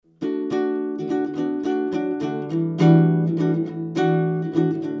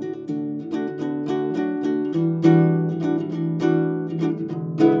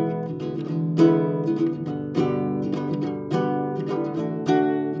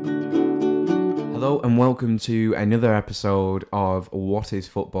Hello and welcome to another episode of What is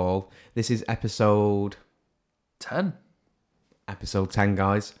Football? This is episode 10. Episode 10,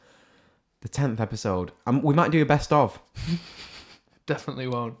 guys. The 10th episode. We might do a best of. Definitely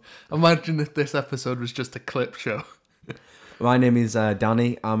won't. Imagine if this episode was just a clip show. My name is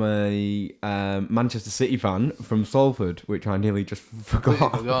Danny. I'm a Manchester City fan from Salford, which I nearly just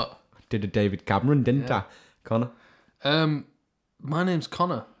forgot. Did a David Cameron, didn't I? Connor? My name's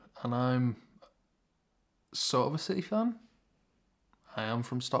Connor, and I'm sort of a City fan. I am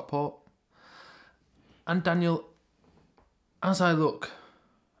from Stockport. And Daniel, as I look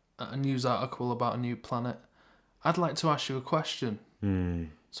at a news article about a new planet, I'd like to ask you a question.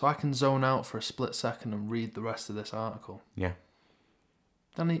 So I can zone out for a split second and read the rest of this article. Yeah.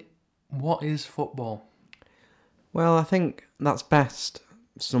 Danny, what is football? Well, I think that's best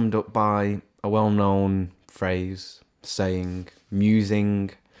summed up by a well-known phrase, saying,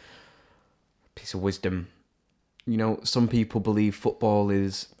 musing, piece of wisdom. You know, some people believe football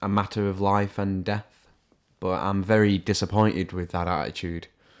is a matter of life and death, but I'm very disappointed with that attitude.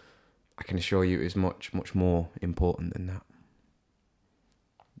 I can assure you it is much, much more important than that.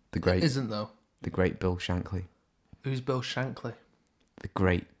 It isn't, though. The great Bill Shankly. Who's Bill Shankly? The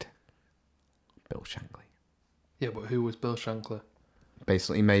great Bill Shankly. Yeah, but who was Bill Shankly?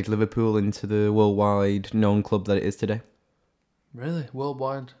 Basically made Liverpool into the worldwide known club that it is today. Really?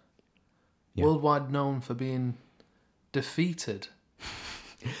 Worldwide? Yeah. Worldwide known for being defeated.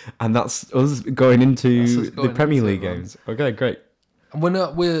 And that's us going into the Premier League games. Okay, great. And we're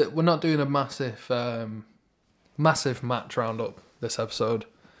not doing a massive match roundup this episode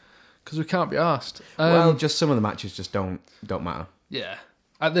because we can't be asked. Well, just some of the matches just don't matter. Yeah,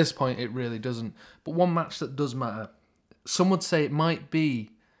 at this point it really doesn't. But one match that does matter, some would say it might be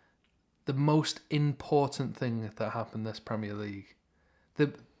the most important thing that happened this Premier League.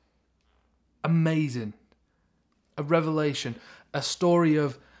 Amazing. A revelation. A story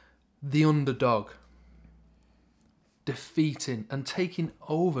of the underdog defeating and taking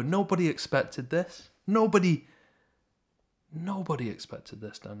over. Nobody expected this. Nobody expected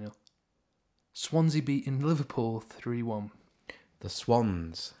this, Daniel. Swansea beating Liverpool 3-1. The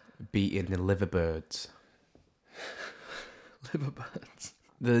Swans beating the Liverbirds. Liverbirds.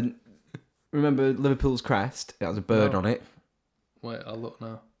 Remember Liverpool's crest? It has a bird on it. Wait, I'll look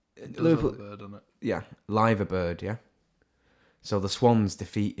now. It does Liverpool, have a bird on it. Yeah, Liverbird, yeah. So the Swans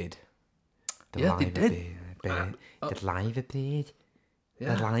defeated they did. The Liverbird.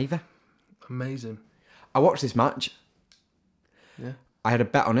 Yeah. The Liver. Amazing. I watched this match. Yeah. I had a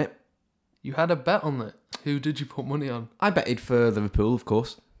bet on it. You had a bet on it? Who did you put money on? I betted for Liverpool, of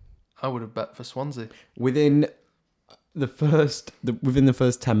course. I would have bet for Swansea. Within the first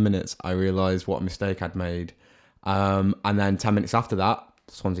 10 minutes, I realised what a mistake I'd made. And then 10 minutes after that,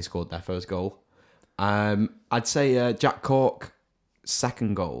 Swansea scored their first goal. I'd say Jack Cork,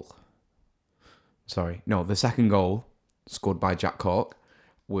 second goal. The second goal scored by Jack Cork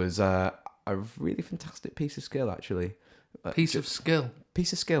was a really fantastic piece of skill, actually. Piece of skill.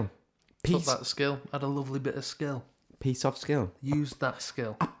 Took that skill. Had a lovely bit of skill. Piece of skill. Used that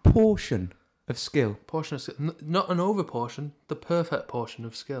skill. A portion of skill. Portion of skill. Not an over portion. The perfect portion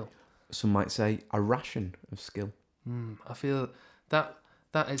of skill. Some might say a ration of skill. I feel that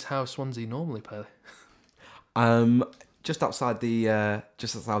is how Swansea normally play. Just outside the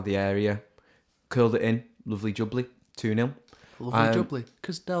area, curled it in. Lovely jubbly. 2-0. Lovely jubbly.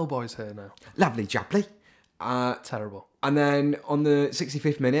 Because Del Boy's here now. Lovely jubbly. Terrible. And then on the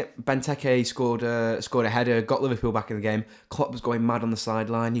 65th minute, Benteke scored a header, got Liverpool back in the game. Klopp was going mad on the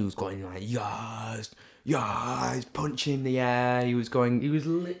sideline. He was going like, yes, punching the air. He was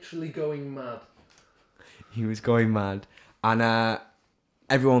literally going mad. He was going mad. And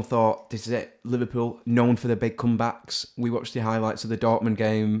everyone thought, this is it. Liverpool, known for their big comebacks. We watched the highlights of the Dortmund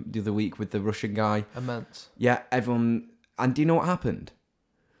game the other week with the Russian guy. Immense. Yeah, everyone. And do you know what happened?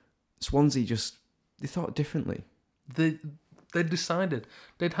 Swansea they thought differently. They decided.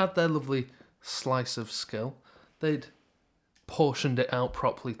 They'd had their lovely slice of skill. They'd portioned it out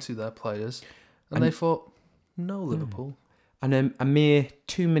properly to their players. And they thought, no, Liverpool. And then a mere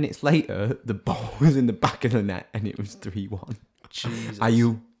 2 minutes later, the ball was in the back of the net and it was 3-1. Jesus. Are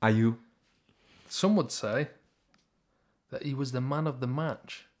you? Some would say that he was the man of the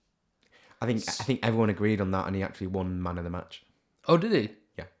match. I think everyone agreed on that and he actually won man of the match. Oh, did he?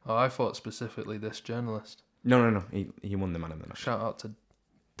 Yeah. Oh, I thought specifically this journalist. No. He won the man of the match. Shout out to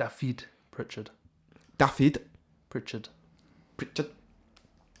David Pritchard. Pritchard.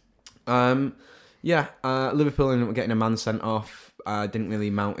 Liverpool ended up getting a man sent off. Didn't really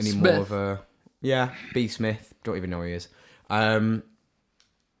mount any more of a... Yeah, B. Smith. Don't even know who he is.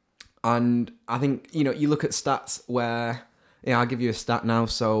 And I think, you look at stats where, I'll give you a stat now.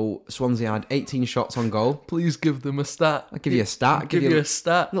 So Swansea had 18 shots on goal. Please give them a stat. I'll give you a stat. Give you a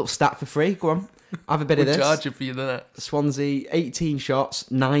stat. A little stat for free. Go on. Have a bit of We'll this. charge you for your net. Swansea, 18 shots,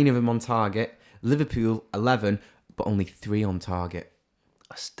 9 of them on target. Liverpool, 11, but only 3 on target.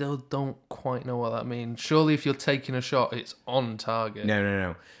 I still don't quite know what that means. Surely if you're taking a shot, it's on target.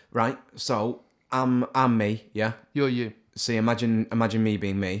 No. Right, so I'm me, yeah? You're you. See, imagine me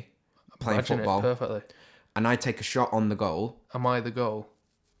being me, playing Imagine football, it perfectly. and I take a shot on the goal. Am I the goal?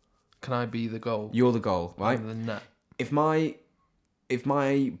 Can I be the goal? You're the goal, right? I'm the net. If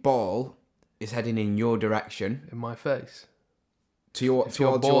my ball is heading in your direction, In my face. if your Ball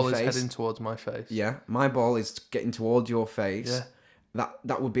towards is your face, heading towards my face. yeah, my ball is getting towards your face. Yeah.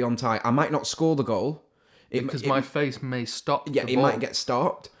 That would be on target. I might not score the goal. Because my face may stop. Yeah, the it ball. might get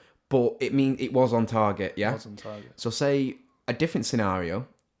stopped, but it means it was on target, yeah? It was on target. So say a different scenario,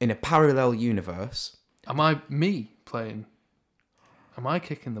 in a parallel universe. Am I me playing? Am I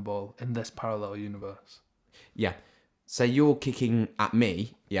kicking the ball in this parallel universe? Yeah. Say you're kicking at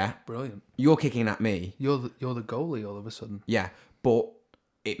me, yeah? Brilliant. You're kicking at me, You're the goalie all of a sudden. yeah, but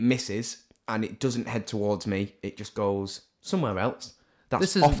it misses and it doesn't head towards me, it just goes somewhere else. That's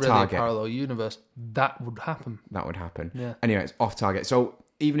This isn't off really target. a parallel universe. That would happen. That would happen. Yeah. Anyway, it's off target. So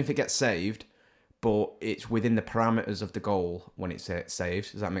even if it gets saved, but it's within the parameters of the goal when it's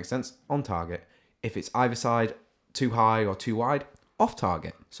saved, does that make sense? On target. If it's either side, too high or too wide, off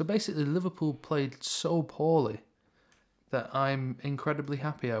target. So basically, Liverpool played so poorly that I'm incredibly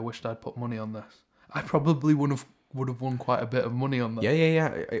happy. I wished I'd put money on this. I probably would have won quite a bit of money on that.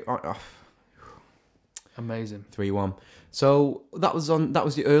 Yeah. Amazing. 3-1. So that was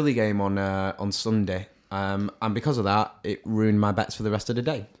the early game on Sunday, and because of that, it ruined my bets for the rest of the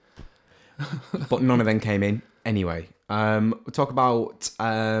day. But none of them came in anyway. We'll talk about.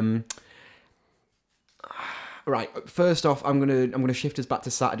 Right. First off, I'm gonna shift us back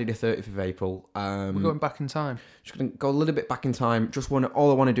to Saturday the 30th of April. We're going back in time. Just gonna go a little bit back in time.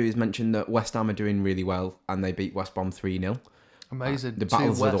 All I want to do is mention that West Ham are doing really well, and they beat West Brom 3-0. Amazing. The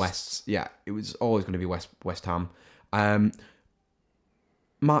battles of the Wests. Yeah, it was always going to be West Ham.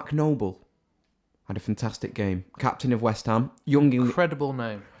 Mark Noble had a fantastic game. Captain of West Ham. Incredible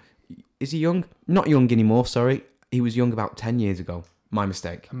name. Is he young? Not young anymore, sorry. He was young about 10 years ago. My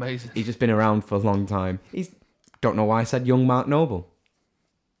mistake. Amazing. He's just been around for a long time. Don't know why I said young Mark Noble.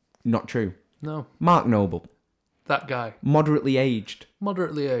 Not true. No. Mark Noble. That guy. Moderately aged.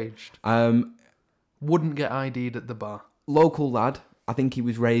 Moderately aged. Wouldn't get ID'd at the bar. Local lad. I think he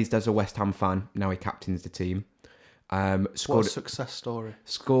was raised as a West Ham fan. Now he captains the team. What a success story.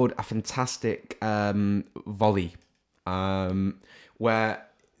 Scored a fantastic volley, where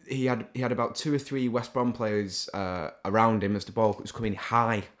he had about 2 or 3 West Brom players around him as the ball was coming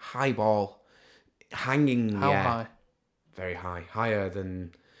high ball, hanging. How high? Very high, higher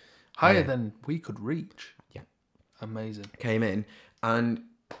than we could reach. Yeah, amazing. Came in and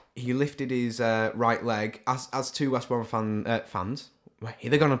he lifted his right leg as 2 West Brom fans. Wait,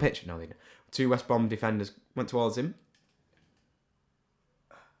 they gone on pitch? No, they didn't. 2 West Brom defenders went towards him.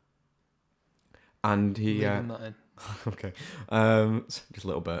 And he... Leaving that in. Okay. Just a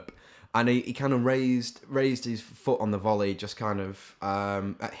little burp. And he kind of raised his foot on the volley, just kind of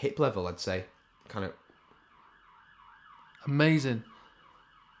at hip level, I'd say. Kind of... Amazing.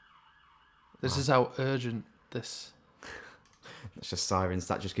 This is how urgent this... That's just sirens.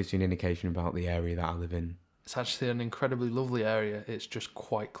 That just gives you an indication about the area that I live in. It's actually an incredibly lovely area. It's just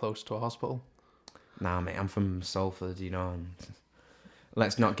quite close to a hospital. Nah, mate, I'm from Salford, and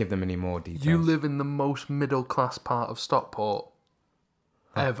let's not give them any more details. You live in the most middle class part of Stockport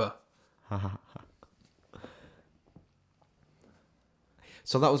ever.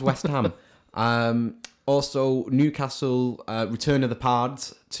 So that was West Ham. Also, Newcastle, return of the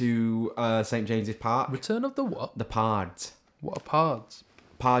Pards to St James's Park. Return of the what? The Pards. What are Pards?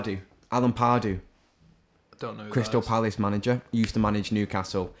 Pardew. Alan Pardew. I don't know who Crystal that is. Palace manager. Used to manage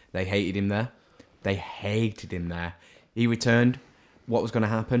Newcastle. They hated him there. He returned. What was going to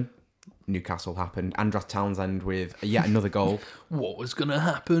happen? Newcastle happened. Andros Townsend with yet another goal. What was going to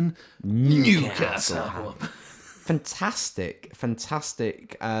happen? Newcastle. Fantastic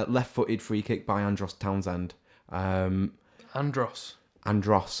left-footed free kick by Andros Townsend. Andros.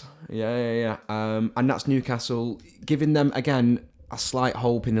 Yeah. And that's Newcastle, giving them again a slight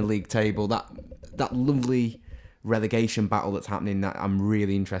hope in the league table. That lovely relegation battle that's happening. That I'm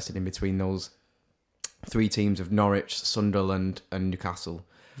really interested in between those 3 teams of Norwich, Sunderland, and Newcastle.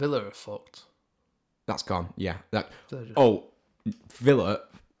 Villa are fucked. That's gone. Yeah. Villa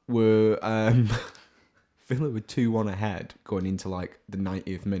Villa were 2-1 ahead going into like the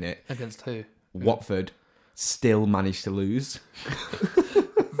 90th minute. Against who? Watford still managed to lose.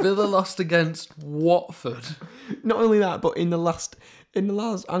 Villa lost against Watford. Not only that, but in the last, hang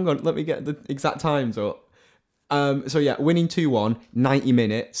on, let me get the exact times up. So yeah, winning 2-1, 90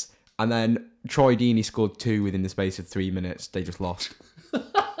 minutes, and then Troy Deeney scored 2 within the space of 3 minutes. They just lost.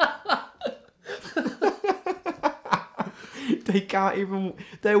 They can't even.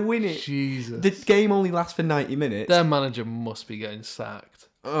 They're winning. Jesus. The game only lasts for 90 minutes. Their manager must be getting sacked.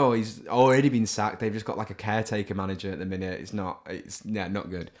 Oh, he's already been sacked. They've just got like a caretaker manager at the minute. It's not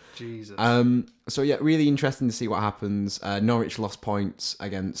good. Jesus. So yeah, really interesting to see what happens. Norwich lost points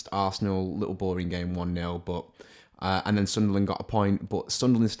against Arsenal. Little boring game, 1-0, but and then Sunderland got a point, but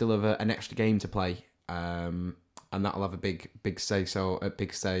Sunderland still have an extra game to play, and that'll have a big say so.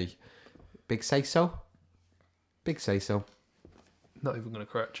 Not even going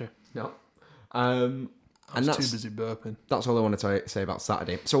to correct you. No. I was too busy burping. That's all I want to say about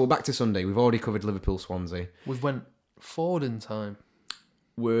Saturday. So we're back to Sunday. We've already covered Liverpool-Swansea. We've went forward in time.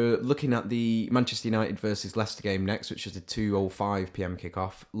 We're looking at the Manchester United versus Leicester game next, which is a 2:05 p.m.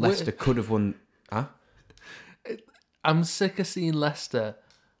 kickoff. Leicester could have won. Huh? I'm sick of seeing Leicester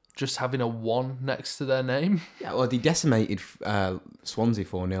just having a 1 next to their name. Yeah, well, they decimated Swansea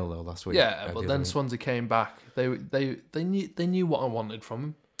 4-0 though last week. Yeah, but then Swansea came back. They knew what I wanted from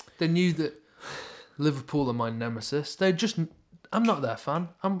them. They knew that Liverpool are my nemesis. I'm not their fan.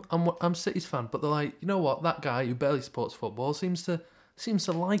 I'm City's fan, but they're like, you know what? That guy who barely supports football seems to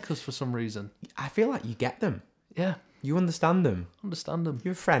like us for some reason. I feel like you get them. Yeah, You understand them. understand them.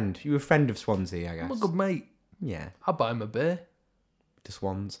 You're a friend. You're a friend of Swansea, I guess. I'm a good mate. Yeah. I'll buy him a beer. The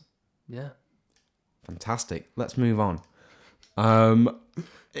Swans. Yeah. Fantastic. Let's move on.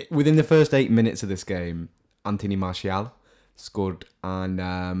 Within the first 8 minutes of this game, Anthony Martial scored, and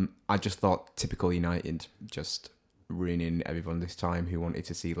I just thought typical United, just ruining everyone this time who wanted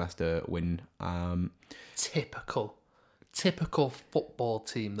to see Leicester win. Typical football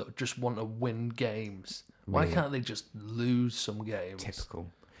team that just want to win games. Why Really? can't they just lose some games? Typical.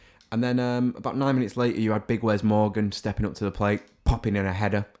 And then about 9 minutes later, you had Big Wes Morgan stepping up to the plate, popping in a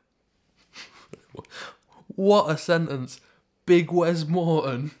header. What a sentence. Big Wes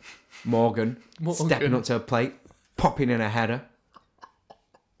Morgan. Morgan stepping up to the plate, popping in a header.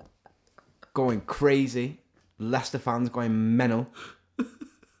 Going crazy. Leicester fans going mental.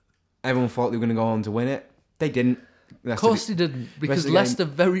 Everyone thought they were going to go on to win it. They didn't. Of course they didn't, because Leicester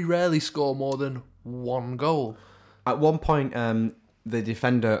very rarely score more than 1 goal. At one point, the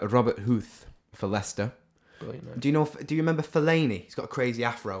defender Robert Huth for Leicester. Brilliant. Do you remember Fellaini? He's got a crazy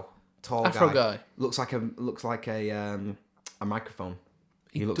afro, tall Afro guy. Looks like a microphone.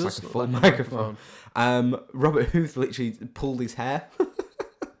 He looks does like a look full like a microphone. Robert Huth literally pulled his hair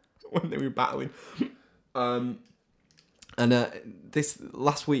when they were battling. This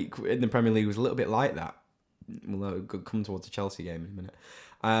last week in the Premier League was a little bit like that. We'll come towards the Chelsea game in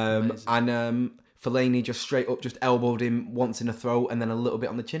a minute. Fellaini just straight up just elbowed him once in the throat and then a little bit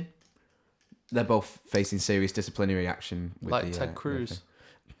on the chin. They're both facing serious disciplinary action. With Like Ted Cruz.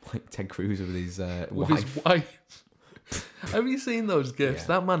 Like Ted Cruz with his With wife. his wife. Have you seen those gifs? Yeah.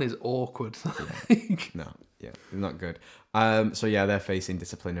 That man is awkward. No, yeah, not good. So yeah, they're facing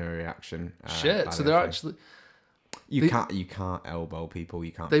disciplinary action. Shit. by So the they're FA. actually... You can't elbow people.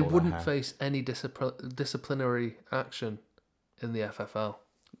 You can't. They pull their wouldn't hair. face any disciplinary action in the FFL.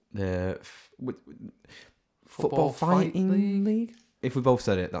 The football fighting league. If we both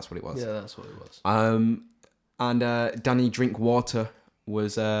said it, that's what it was. Yeah, that's what it was. And Danny Drinkwater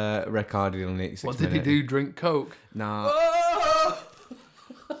was red carded on the 86th What did he minute. do? Drink Coke? Nah.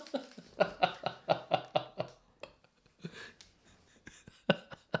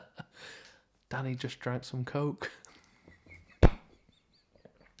 Danny just drank some Coke.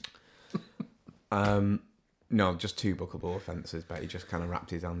 No, just 2 bookable offences, but he just kind of wrapped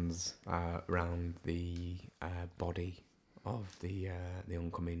his hands around the body of the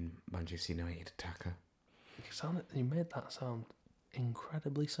oncoming Manchester United attacker. You made that sound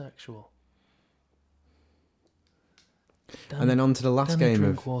incredibly sexual. And then on to the last Danny game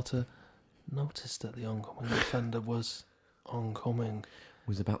Drinkwater noticed that the oncoming defender was oncoming.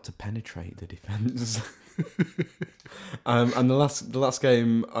 was about to penetrate the defence. And the last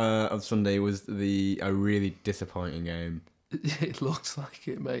game of Sunday was a really disappointing game. It looks like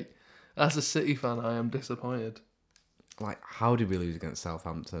it, mate. As a City fan, I am disappointed. Like, how did we lose against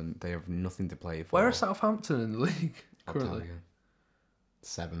Southampton? They have nothing to play for. Where are Southampton in the league I'll tell currently? you.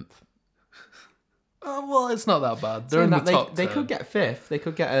 7th. Oh, well, it's not that bad. They're in the top They 10. could get 5th. They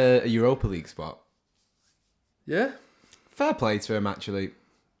could get a Europa League spot. Yeah, Fair play to him, actually.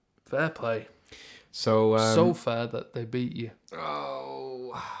 fair play. So So fair that they beat you.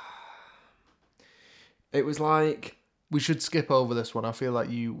 oh, it was like We should skip over this one. I feel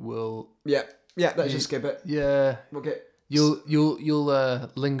like you will. yeah. Let's just skip it. Yeah. Okay. You'll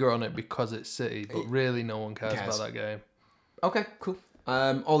linger on it because it's City, but really no one cares about that game. Okay, cool.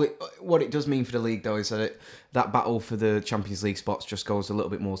 What it does mean for the league though is that that battle for the Champions League spots just goes a little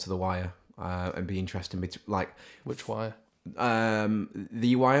bit more to the wire, and be interesting. Which wire?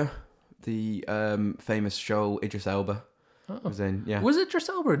 The Wire, the famous show Idris Elba was in. Yeah, Was it Idris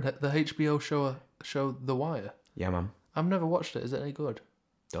Elba in the HBO show The Wire? yeah, man. I've never watched it. Is it any good?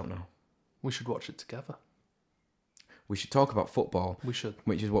 Don't know. We should watch it together. We should talk about football. We should.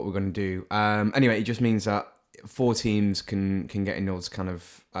 Which is what we're going to do. Anyway, it just means that 4 teams can get in those kind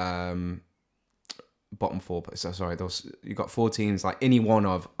of bottom 4. So sorry, you got 4 teams like any one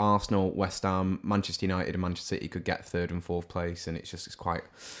of Arsenal, West Ham, Manchester United, and Manchester City could get 3rd and 4th place, and it's quite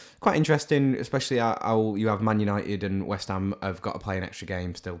interesting, especially how you have Man United and West Ham have got to play an extra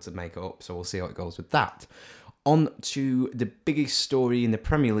game still to make it up. So we'll see how it goes with that. On to the biggest story in the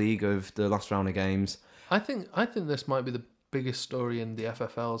Premier League of the last round of games. I think this might be the biggest story in the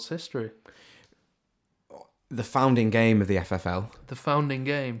FFL's history. The founding game of the FFL. The founding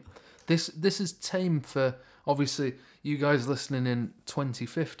game. This is tame for, obviously, you guys listening in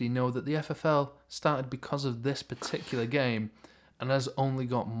 2050 know that the FFL started because of this particular game and has only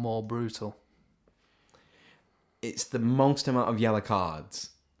got more brutal. It's the most amount of yellow cards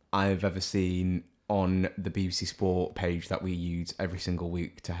I've ever seen on the BBC Sport page that we use every single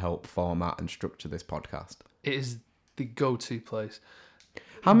week to help format and structure this podcast. It is the go-to place.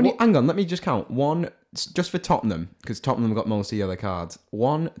 How many? Hang on, let me just count. One, just for Tottenham, because Tottenham got most of the yellow cards.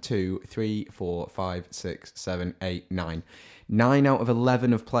 1, 2, 3, 4, 5, 6, 7, 8, 9. 9 out of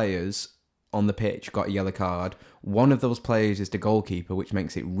 11 of players on the pitch got a yellow card. One of those players is the goalkeeper, which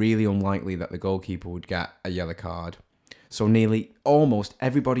makes it really unlikely that the goalkeeper would get a yellow card. So nearly almost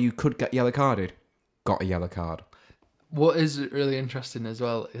everybody who could get yellow carded got a yellow card. What is really interesting as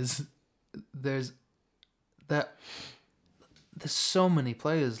well is there's so many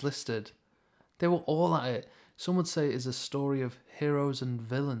players listed. They were all at it. Some would say it is a story of heroes and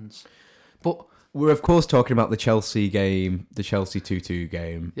villains. But we're of course talking about the Chelsea game, the Chelsea 2-2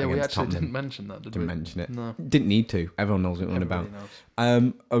 game. Yeah, we actually Tottenham. didn't mention that, did we? Didn't mention it. No. Didn't need to. Everyone knows what we're on about. Knows.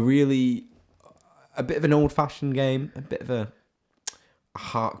 A bit of an old-fashioned game, a bit of a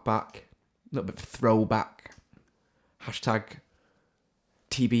hark back, a little bit of throwback. Hashtag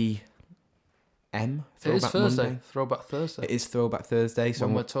TBM. It is Thursday. Monday. Throwback Thursday. It is Throwback Thursday. So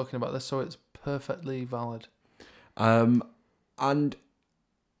when we're talking about this, so it's perfectly valid. And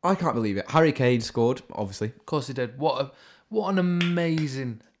I can't believe it. Harry Kane scored, obviously. Of course he did. What an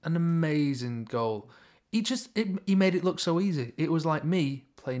amazing goal. He made it look so easy. It was like me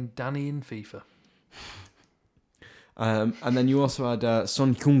playing Danny in FIFA. And then you also had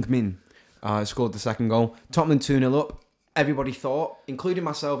Son Heung-min scored the second goal. Tottenham 2-0 up. Everybody thought, including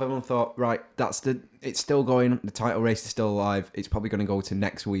myself, everyone thought, right, it's still going. The title race is still alive. It's probably going to go to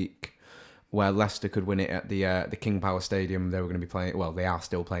next week, where Leicester could win it at the King Power Stadium. They were going to be playing. Well, they are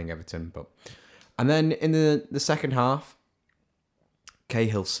still playing Everton, and then in the second half,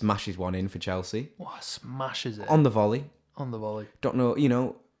 Cahill smashes one in for Chelsea. What, smashes it on the volley. Don't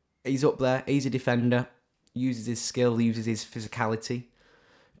know. He's up there. He's a defender. Uses his skill. Uses his physicality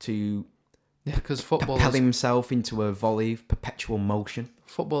to. Yeah, because footballers propel himself into a volley of perpetual motion.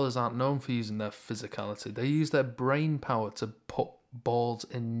 Footballers aren't known for using their physicality. They use their brain power to put balls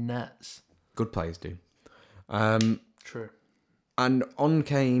in nets. Good players do. True. And on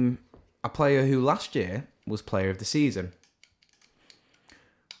came a player who last year was player of the season.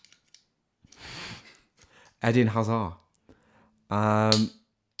 Eden Hazard. And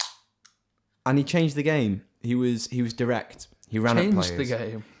he changed the game. He was direct. He ran at players. Changed the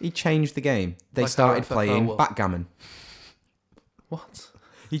game. He changed the game. They Like started how FFL playing will. backgammon. What?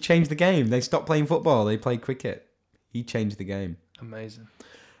 He changed the game. They stopped playing football. They played cricket. He changed the game. Amazing.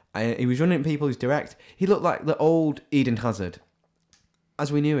 He was running at people who's direct. He looked like the old Eden Hazard,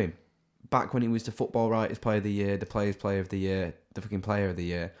 as we knew him, back when he was the Football Writers Player of the Year, the Players Player of the Year, the fucking Player of the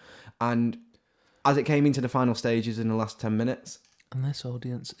Year. And as it came into the final stages in the last 10 minutes... And this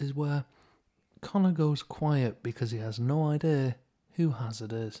audience is where Connor goes quiet because he has no idea who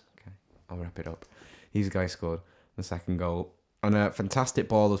Hazard is. Okay, I'll wrap it up. He's the guy who scored the second goal. And a fantastic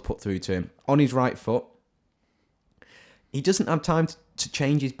ball was put through to him on his right foot. He doesn't have time to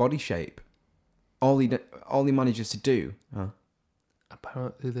change his body shape. All he manages to do...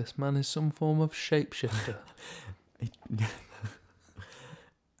 Apparently this man is some form of shapeshifter.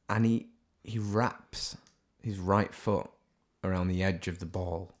 And he wraps his right foot around the edge of the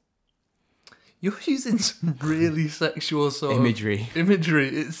ball. You're using some really sexual sort Imagery. of imagery.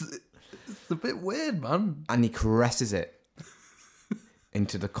 It's a bit weird, man. And he caresses it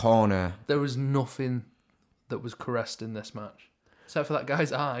into the corner. There was nothing that was caressed in this match. Except for that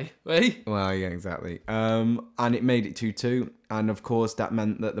guy's eye. Hey? Well, yeah, exactly. And it made it 2-2. And of course, that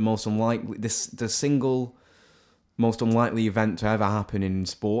meant that the single most unlikely event to ever happen in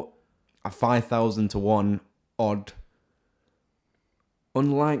sport, a 5,000 to 1 odd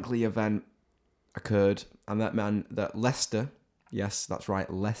unlikely event occurred, and that meant that Leicester, yes, that's right,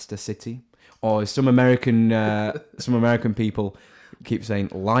 Leicester City, or some American people keep saying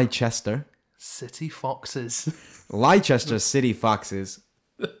Leicester. City Foxes. Leicester City Foxes.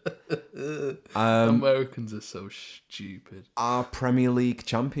 Americans are so stupid. Are Premier League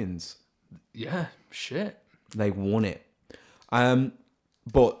champions. Yeah, shit. They won it. But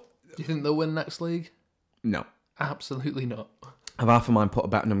Do you think they'll win next league? no. Absolutely not. I've half of mine put a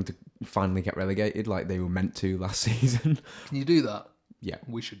bet on them to finally get relegated like they were meant to last season. Can you do that? Yeah.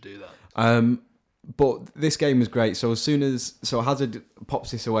 We should do that. But this game was great. So Hazard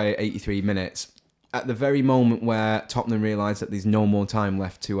pops this away at 83 minutes. At the very moment where Tottenham realised that there's no more time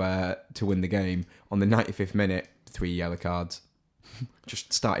left to win the game, on the 95th minute, 3 yellow cards.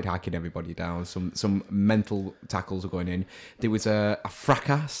 Just started hacking everybody down. Some mental tackles were going in. There was a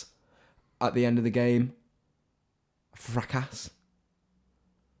fracas at the end of the game. A fracas.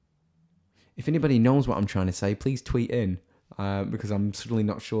 If anybody knows what I'm trying to say, please tweet in. Because I'm suddenly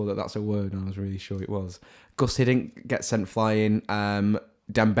not sure that that's a word, and I was really sure it was. Gus Hiddink gets sent flying.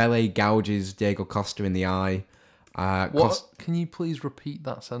 Dembele gouges Diego Costa in the eye. What? Can you please repeat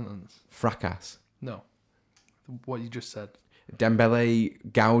that sentence? Fracas. No. What you just said. Dembele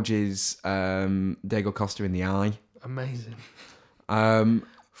gouges Diego Costa in the eye. Amazing.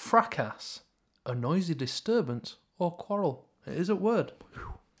 Fracas. A noisy disturbance or quarrel. It is a word.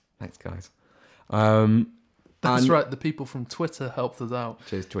 Thanks, guys. That's right. The people from Twitter helped us out.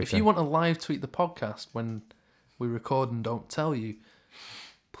 Cheers, Twitter. If you want to live tweet the podcast when we record and don't tell you,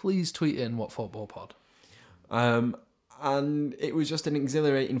 please tweet in What Football Pod. And it was just an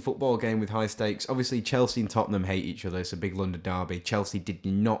exhilarating football game with high stakes. Obviously, Chelsea and Tottenham hate each other. It's a big London derby. Chelsea did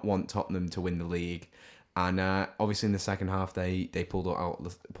not want Tottenham to win the league. And obviously in the second half, they pulled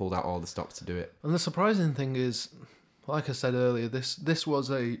out all the stops to do it. And the surprising thing is, like I said earlier, this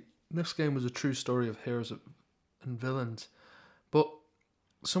game was a true story of heroes and villains. But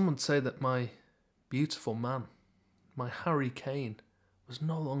some would say that my beautiful man, my Harry Kane, was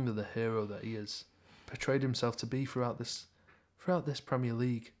no longer the hero that he has portrayed himself to be throughout this Premier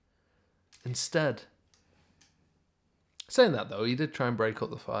League. Instead, saying that though, he did try and break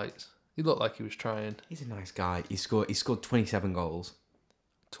up the fights. He looked like he was trying. He's a nice guy. He scored 27 goals.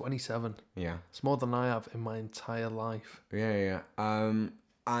 27. Yeah. It's more than I have in my entire life. Yeah.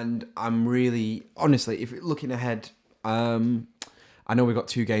 And I'm really, honestly, if looking ahead, I know we've got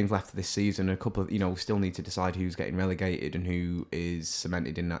 2 games left this season. A couple of, we still need to decide who's getting relegated and who is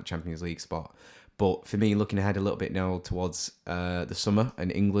cemented in that Champions League spot. But for me, looking ahead a little bit now towards the summer and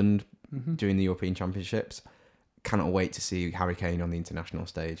England during the European Championships, cannot wait to see Harry Kane on the international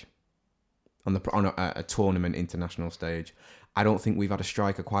stage, on a tournament international stage. I don't think we've had a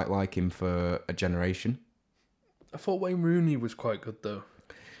striker quite like him for a generation. I thought Wayne Rooney was quite good though.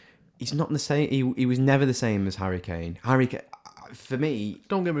 He's not the same. He was never the same as Harry Kane. For me,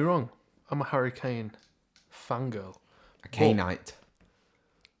 don't get me wrong, I'm a Harry Kane fangirl. A Kaneite.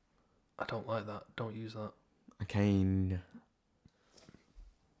 I don't like that. Don't use that. A Kane.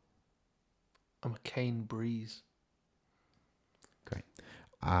 I'm a Kane breeze. Great.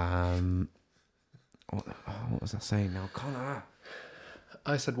 What was I saying now? Connor.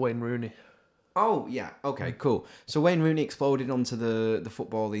 I said Wayne Rooney. Oh, yeah. Okay, cool. So Wayne Rooney exploded onto the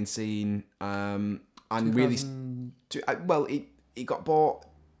footballing scene and really... He got bought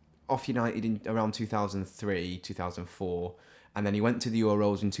off United in around 2003, 2004, and then he went to the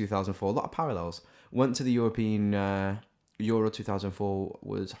Euros in 2004. A lot of parallels. Went to the European... Euro 2004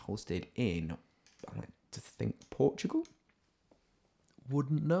 was hosted in, I like to think, Portugal?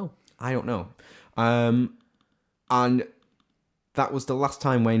 Wouldn't know. I don't know. And that was the last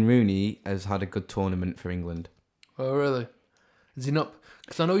time Wayne Rooney has had a good tournament for England. Oh, really? Is he not?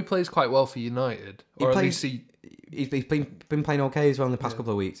 Because I know he plays quite well for United. He's been playing okay as well in the past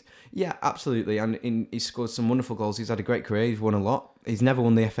couple of weeks. Yeah, absolutely. And he's scored some wonderful goals. He's had a great career. He's won a lot. He's never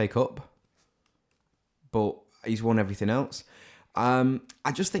won the FA Cup, but he's won everything else. I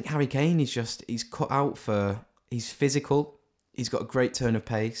just think Harry Kane he's cut out for... He's physical. He's got a great turn of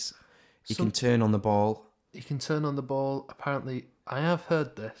pace. He can turn on the ball. He can turn on the ball. Apparently, I have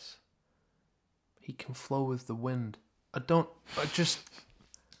heard this. He can flow with the wind. It's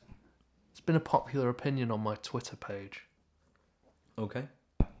It's been a popular opinion on my Twitter page. Okay.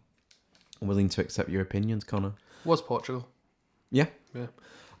 Willing to accept your opinions, Connor. Was Portugal. Yeah. Yeah.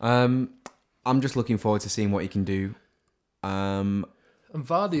 I'm just looking forward to seeing what he can do. And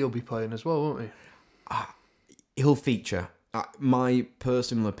Vardy will be playing as well, won't he? He'll feature. My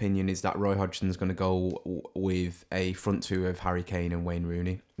personal opinion is that Roy Hodgson's going to go with a front two of Harry Kane and Wayne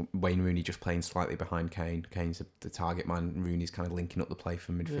Rooney. Wayne Rooney just playing slightly behind Kane. Kane's the target man. Rooney's kind of linking up the play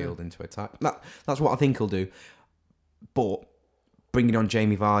from midfield into attack. That's what I think he'll do. But bringing on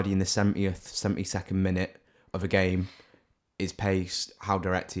Jamie Vardy in the 70th, 72nd minute of a game, his pace, how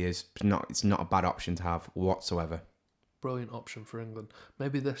direct he is, it's not a bad option to have whatsoever. Brilliant option for England.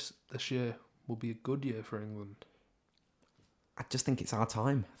 Maybe this year will be a good year for England. I just think it's our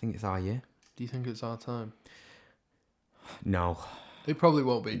time. I think it's our year. Do you think it's our time? No. It probably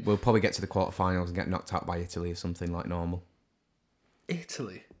won't be. We'll probably get to the quarterfinals and get knocked out by Italy or something like normal.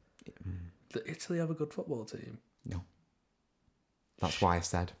 Italy? Does Italy have a good football team? No. That's why I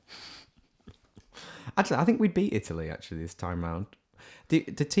said. Actually, I think we'd beat Italy, actually, this time round. The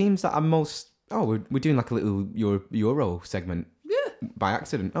teams that are most... Oh, we're doing like a little Euro segment. Yeah. By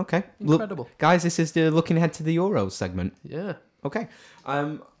accident. Okay. Incredible. Look, guys, this is the looking ahead to the Euros segment. Yeah. Okay.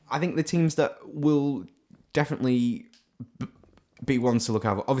 I think the teams that will definitely be ones to look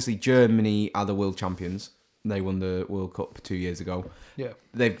out for. Obviously, Germany are the world champions. They won the World Cup 2 years ago. Yeah.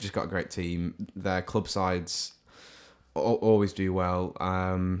 They've just got a great team. Their club sides always do well.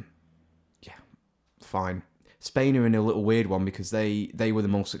 Yeah, fine. Spain are in a little weird one because they were the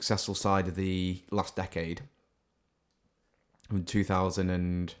most successful side of the last decade. In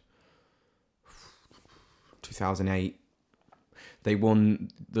 2008. They won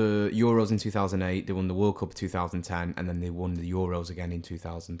the Euros in 2008, they won the World Cup in 2010, and then they won the Euros again in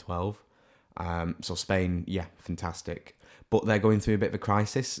 2012. So Spain, yeah, fantastic. But they're going through a bit of a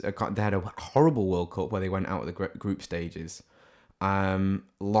crisis. They had a horrible World Cup where they went out of the group stages.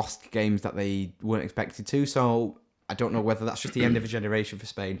 Lost games that they weren't expected to, so I don't know whether that's just the end of a generation for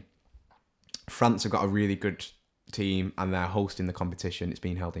Spain. France have got a really good team and they're hosting the competition. It's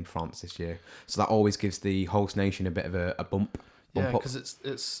being held in France this year, so that always gives the host nation a bit of a bump. Yeah, because it's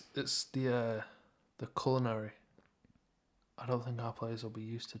the culinary. I don't think our players will be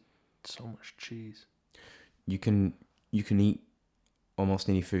used to so much cheese. You can eat almost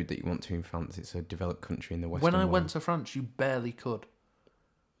any food that you want to in France. It's a developed country in the Western world. When I world. went to France, you barely could.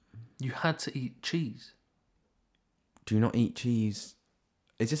 You had to eat cheese. Do you not eat cheese?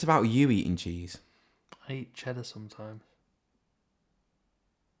 Is this about you eating cheese? I eat cheddar sometimes.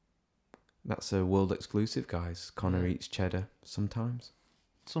 That's a world exclusive, guys. Connor eats cheddar sometimes.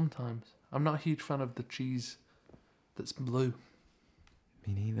 Sometimes. I'm not a huge fan of the cheese that's blue.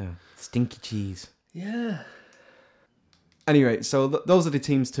 Me neither. Stinky cheese. Yeah. Anyway, so those are the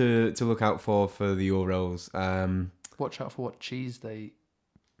teams to look out for the Euros. Watch out for what cheese they eat.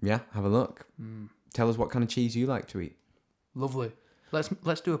 Yeah, have a look. Tell us what kind of cheese you like to eat. Lovely.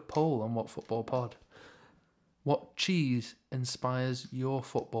 Let's do a poll on What Football Pod. What cheese inspires your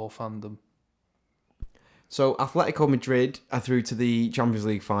football fandom? So Atletico Madrid are through to the Champions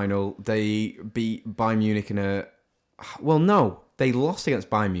League final. They beat Bayern Munich in a... Well, no. They lost against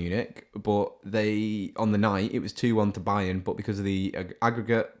Bayern Munich, but on the night, it was 2-1 to Bayern, but because of the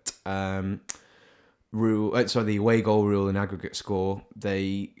aggregate rule, the away goal rule and aggregate score,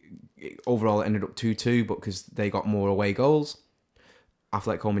 overall it ended up 2-2, but because they got more away goals,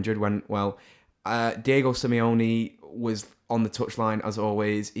 Atletico Madrid went well. Diego Simeone was on the touchline as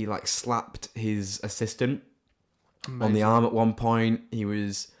always. He slapped his assistant on the arm at one point.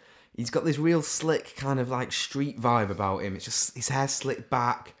 He's got this real slick kind of street vibe about him. It's just his hair slicked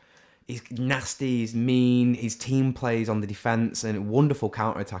back. He's nasty. He's mean. His team plays on the defense and a wonderful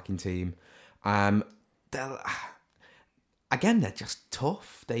counter-attacking team. They're just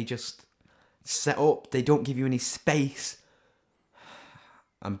tough. They just set up. They don't give you any space.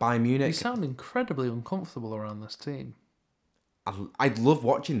 And Bayern Munich... You sound incredibly uncomfortable around this team. I love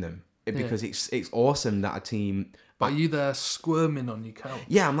watching them because it's awesome that a team... But are you there squirming on your couch?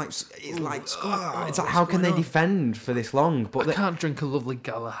 Yeah, I'm it's like how can they defend for this long? But I can't drink a lovely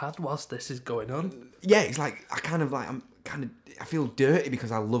Galahad whilst this is going on. Yeah, it's I feel dirty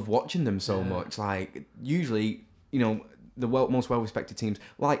because I love watching them so much. Usually, the most well-respected teams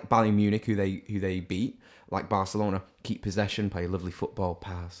like Bayern Munich, who they beat, like Barcelona, keep possession, play lovely football,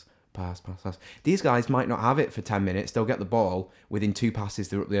 pass. These guys might not have it for 10 minutes. They'll get the ball within 2 passes.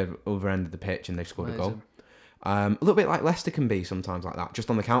 They're up the other end of the pitch and they've scored a goal. A little bit like Leicester can be sometimes like that, just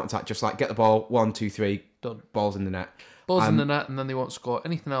on the counter-attack, just like get the ball, 1, 2, 3, Done. balls in the net. Balls in the net, and then they won't score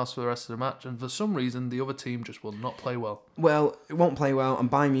anything else for the rest of the match. And for some reason, the other team just will not play well. Well, it won't play well,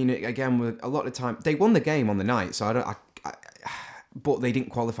 and Bayern Munich, again, with a lot of time, they won the game on the night, so but they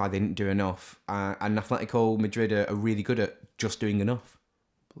didn't qualify, they didn't do enough. And Atletico Madrid are really good at just doing enough.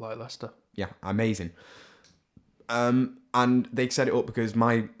 Like Leicester. Yeah, amazing. And they set it up because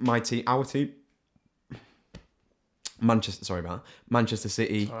our team, Manchester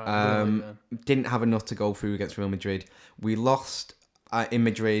City, didn't have enough to go through against Real Madrid. We lost in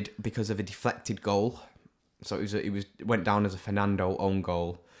Madrid because of a deflected goal. So it went down as a Fernando own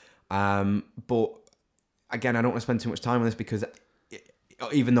goal. But again, I don't want to spend too much time on this because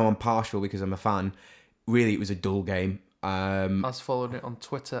even though I'm partial because I'm a fan, really it was a dull game. I was following it on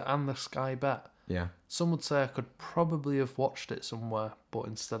Twitter and the Sky Bet. Yeah. Some would say I could probably have watched it somewhere, but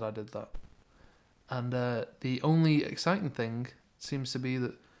instead I did that. And the only exciting thing seems to be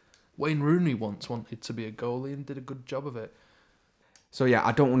that Wayne Rooney once wanted to be a goalie and did a good job of it. So yeah,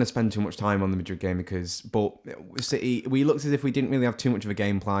 I don't want to spend too much time on the Madrid game but City, we looked as if we didn't really have too much of a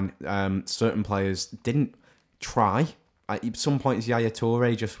game plan. Certain players didn't try. At some points, Yaya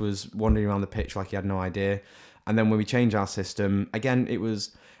Toure just was wandering around the pitch like he had no idea. And then when we changed our system, again, it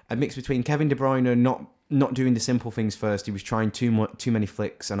was a mix between Kevin De Bruyne not doing the simple things first. He was trying too many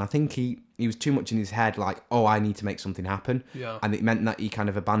flicks, and I think he was too much in his head, like, oh, I need to make something happen. Yeah. And it meant that he kind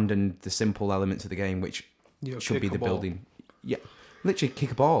of abandoned the simple elements of the game, which should be the building. Yeah, literally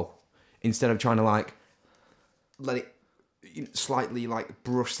kick a ball instead of trying to like let it slightly like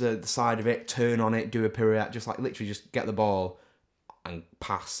brush the side of it, turn on it, do a pirouette, just like literally just get the ball and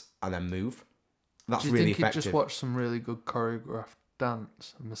pass and then move. That's really effective. Do you think he just watched some really good choreographed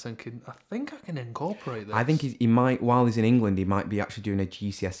dance and was thinking, I think I can incorporate this? I think he might, while he's in England, he might be actually doing a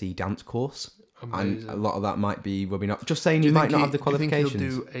GCSE dance course. Amazing. And a lot of that might be rubbing off. Just saying he might not have the qualifications. Do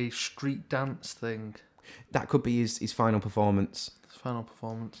you think he'll do a street dance thing? That could be his final performance. His final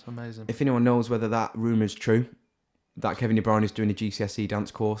performance, amazing. If anyone knows whether that rumour's true, that Kevin De Bruyne is doing a GCSE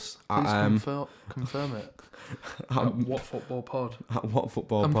dance course. Please confirm it. At What Football Pod. At What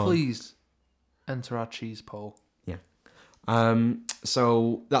Football Pod. And please enter our cheese poll. Yeah.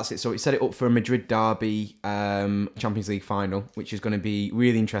 So that's it. So it set it up for a Madrid derby Champions League final, which is going to be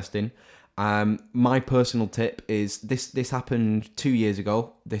really interesting. My personal tip is this happened 2 years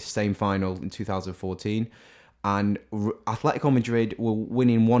ago, this same final in 2014, and Atletico Madrid were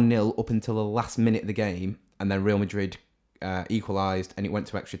winning 1-0 up until the last minute of the game, and then Real Madrid equalised, and it went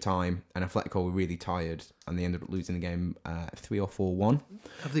to extra time, and Atletico were really tired, and they ended up losing the game 3 or 4-1.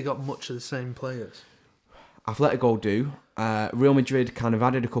 Have they got much of the same players? Atletico do. Real Madrid kind of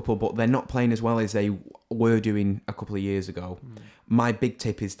added a couple, but they're not playing as well as they were doing a couple of years ago. My big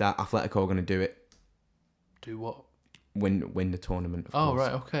tip is that Atletico are going to do it. Do what? Win the tournament. Of course.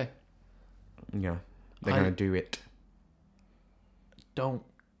 Right, okay. Yeah, they're going to do it. Don't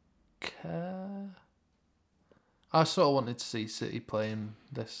care. I sort of wanted to see City playing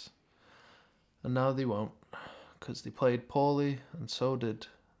this, and now they won't, because they played poorly, and so did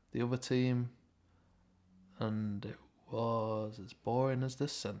the other team, and it was as boring as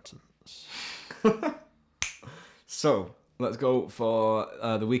this sentence. So, let's go for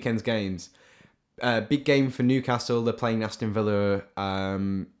the weekend's games. Big game for Newcastle. They're playing Aston Villa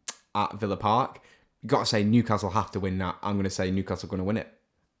at Villa Park. You got to say Newcastle have to win that. I'm going to say Newcastle are going to win it.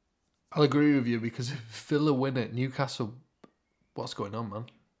 I'll agree with you, because if Villa win it, Newcastle, what's going on, man?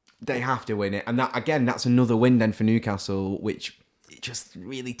 They have to win it. And that again, that's another win then for Newcastle, which is just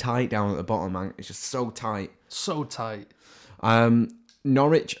really tight down at the bottom, man. It's just so tight. So tight.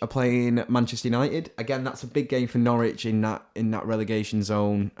 Norwich are playing Manchester United. Again, that's a big game for Norwich in that relegation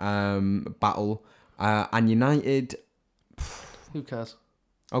zone battle. And United... Who cares?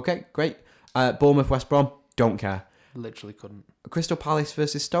 Okay, great. Bournemouth, West Brom, don't care. Literally couldn't. Crystal Palace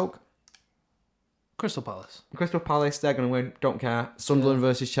versus Stoke. Crystal Palace, they're going to win, don't care. Sunderland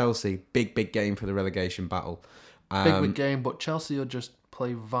versus Chelsea, big game for the relegation battle. Big game, but Chelsea will just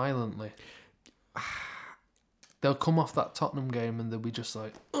play violently. They'll come off that Tottenham game and they'll be just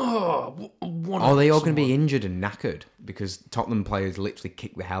like, oh, are they all going to be injured and knackered because Tottenham players literally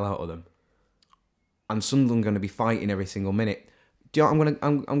kick the hell out of them, and Sunderland going to be fighting every single minute? Do you know what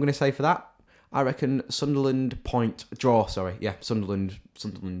I'm going to say for that? I reckon Sunderland draw. Sorry, yeah, Sunderland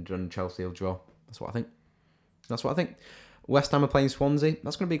and Chelsea will draw. That's what I think. West Ham are playing Swansea.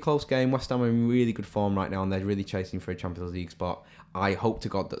 That's going to be a close game. West Ham are in really good form right now, and they're really chasing for a Champions League spot. I hope to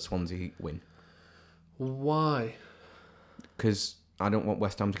God that Swansea win. Why? Because I don't want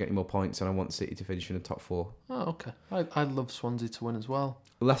West Ham to get any more points, and I want City to finish in the top 4. Oh, okay. I'd love Swansea to win as well.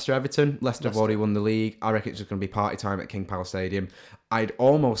 Leicester-Everton. Leicester have already won the league. I reckon it's just going to be party time at King Power Stadium. I'd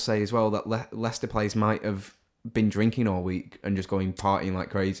almost say as well that Leicester players might have been drinking all week and just going partying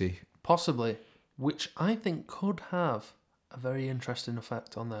like crazy. Possibly, which I think could have a very interesting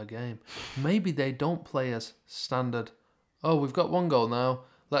effect on their game. Maybe they don't play as standard. Oh, we've got 1 goal now.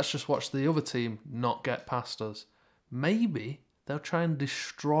 Let's just watch the other team not get past us. Maybe they'll try and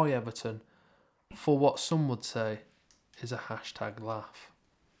destroy Everton for what some would say is a hashtag laugh.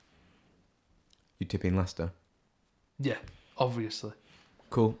 You tipping Leicester? Yeah, obviously.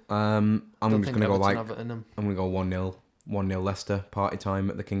 Cool. I'm just going to go have it in them. I'm going to go 1-0. 1-0 Leicester, party time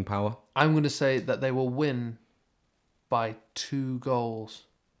at the King Power. I'm going to say that they will win by 2 goals.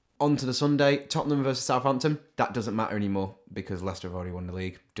 On to the Sunday, Tottenham versus Southampton. That doesn't matter anymore because Leicester have already won the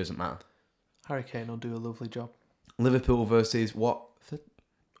league. Doesn't matter. Harry Kane will do a lovely job. Liverpool versus Watford.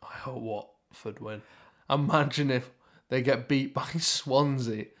 I hope Watford win. Imagine if they get beat by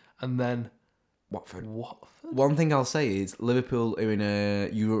Swansea and then Watford. Watford? One thing I'll say is Liverpool are in a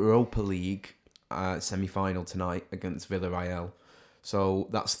Europa League semi-final tonight against Villarreal. So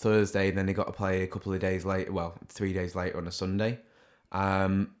that's Thursday. Then they got to play a couple of days later. Well, 3 days later on a Sunday.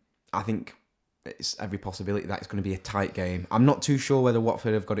 I think it's every possibility that it's going to be a tight game. I'm not too sure whether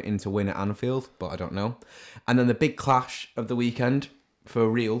Watford have got it in to win at Anfield, but I don't know. And then the big clash of the weekend, for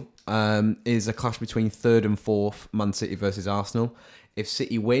real, is a clash between 3rd and 4th, Man City versus Arsenal. If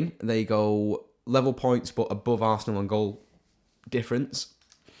City win, they go level points but above Arsenal on goal difference.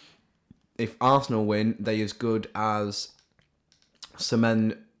 If Arsenal win, they as good as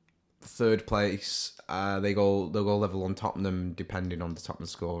cement 3rd place. They'll go level on Tottenham depending on the Tottenham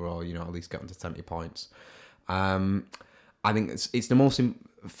score, or at least get them to 70 points. I think it's the most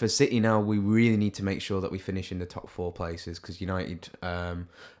for City now. We really need to make sure that we finish in the top 4 places because United.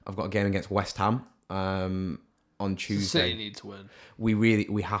 I've got a game against West Ham on Tuesday. City need to win.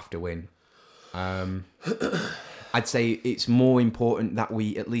 We have to win. I'd say it's more important that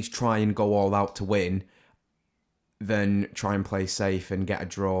we at least try and go all out to win than try and play safe and get a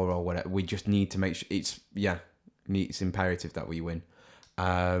draw or whatever. We just need to make sure it's imperative that we win.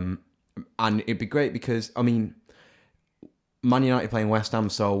 And it'd be great because, Man United playing West Ham,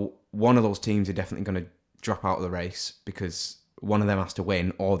 so one of those teams are definitely going to drop out of the race because one of them has to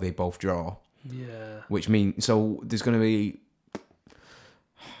win or they both draw. Yeah. Which means, so there's going to be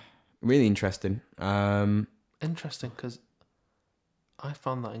really interesting. Interesting because I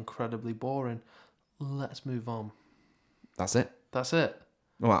found that incredibly boring. Let's move on. That's it.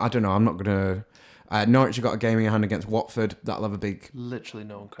 Well, I don't know. I'm not going to... Norwich have got a game in hand against Watford. That'll have a Literally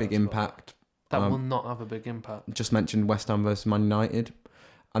no one cares big impact. That will not have a big impact. Just mentioned West Ham versus Man United.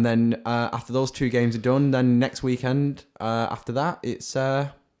 And then after those 2 games are done, then next weekend, after that, it's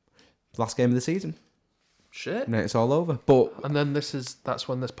last game of the season. Shit. And it's all over. And then that's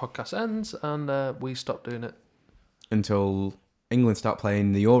when this podcast ends and we stop doing it. Until England start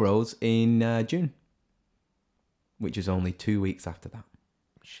playing the Euros in June. Which is only 2 weeks after that.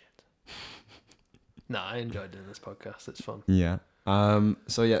 Shit. I enjoyed doing this podcast. It's fun. Yeah.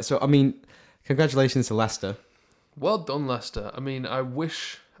 So congratulations to Leicester. Well done, Leicester. I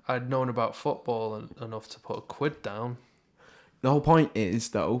wish I'd known about football enough to put a quid down. The whole point is,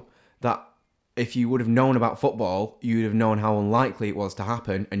 though, that if you would have known about football, you would have known how unlikely it was to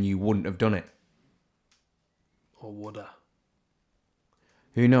happen and you wouldn't have done it. Or would I?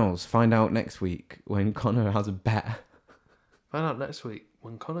 Who knows? Find out next week when Connor has a bet. Find out next week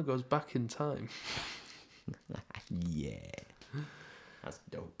when Connor goes back in time. Yeah. That's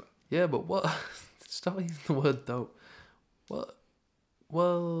dope. Yeah, but what? Stop using the word dope. What?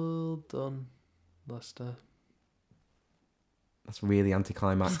 Well done, Leicester. That's really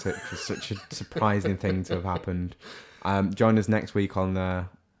anticlimactic for such a surprising thing to have happened. Join us next week on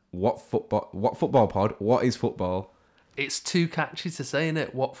What Football Pod. What is football? It's too catchy to say,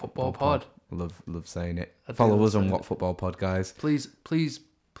 innit? What Football Pod. Love saying it. Follow us on What Football Pod, guys. Please,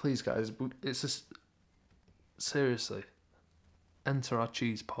 guys. It's seriously. Enter our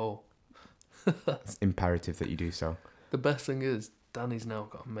cheese poll. It's imperative that you do so. The best thing is, Danny's now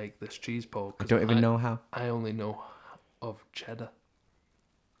got to make this cheese poll. I don't even know how. I only know of cheddar.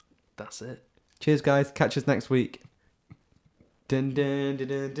 That's it. Cheers, guys. Catch us next week. See you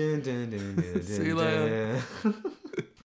later.